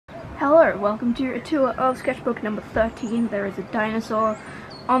Hello, welcome to a tour of Sketchbook number 13. There is a dinosaur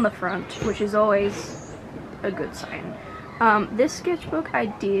on the front, which is always a good sign. This sketchbook I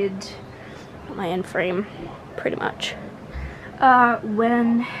did on my end frame, pretty much.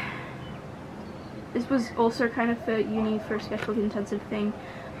 When this was also kind of for uni, for a sketchbook intensive thing.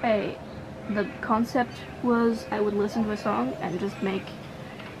 The concept was I would listen to a song and just make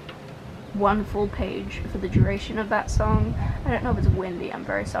one full page for the duration of that song. I don't know if it's windy, I'm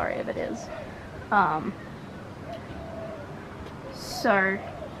very sorry if it is. So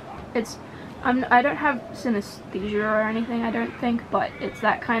I don't have synesthesia or anything, I don't think, but it's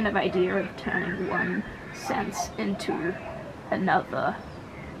that kind of idea of turning one sense into another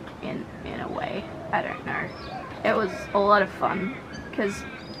in a way. I don't know. It was a lot of fun because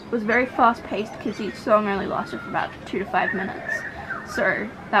it was very fast paced because each song only lasted for about 2 to 5 minutes. So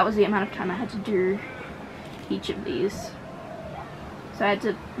that was the amount of time I had to do each of these. So I had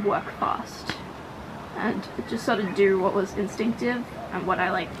to work fast and just sort of do what was instinctive and what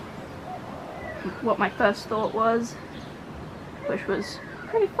what my first thought was, which was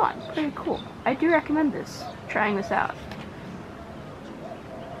pretty fun, pretty cool. I do recommend trying this out.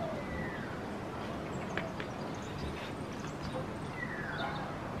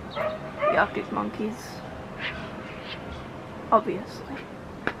 The Arctic monkeys. Obviously.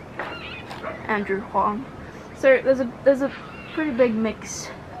 Andrew Huang. So there's a pretty big mix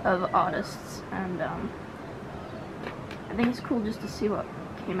of artists, and I think it's cool just to see what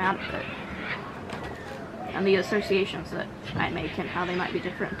came out of it. And the associations that I make and how they might be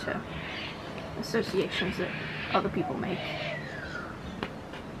different to associations that other people make.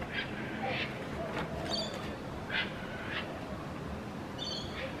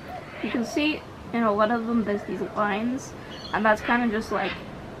 You can see in a lot of them there's these lines, and that's kind of just like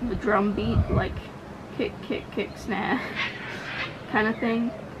the drum beat, like kick, kick, kick, snare kind of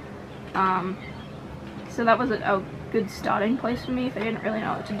thing. So that was a good starting place for me if I didn't really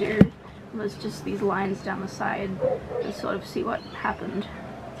know what to do. It was just these lines down the side and sort of see what happened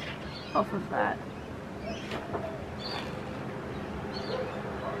off of that.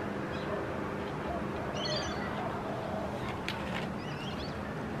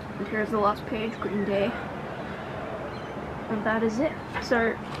 And here's the last page, Green Day. And that is it.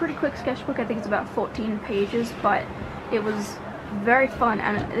 So, pretty quick sketchbook. I think it's about 14 pages, but it was very fun,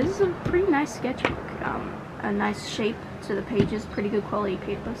 and this is a pretty nice sketchbook. A nice shape to the pages, pretty good quality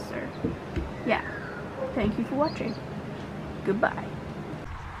paper, so yeah. Thank you for watching. Goodbye.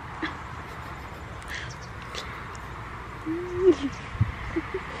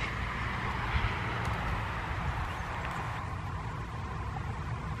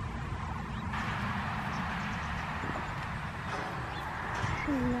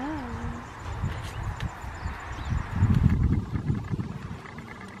 Hello.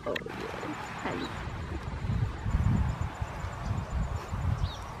 Oh yeah. Hello.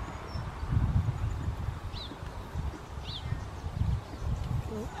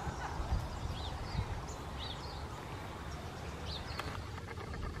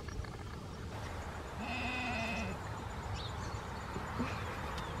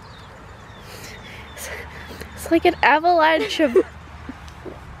 It's like an avalanche of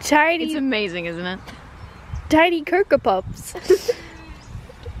tiny... It's amazing, isn't it? Tiny Cocoa Puffs.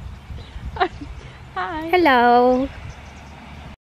 Hi. Hello.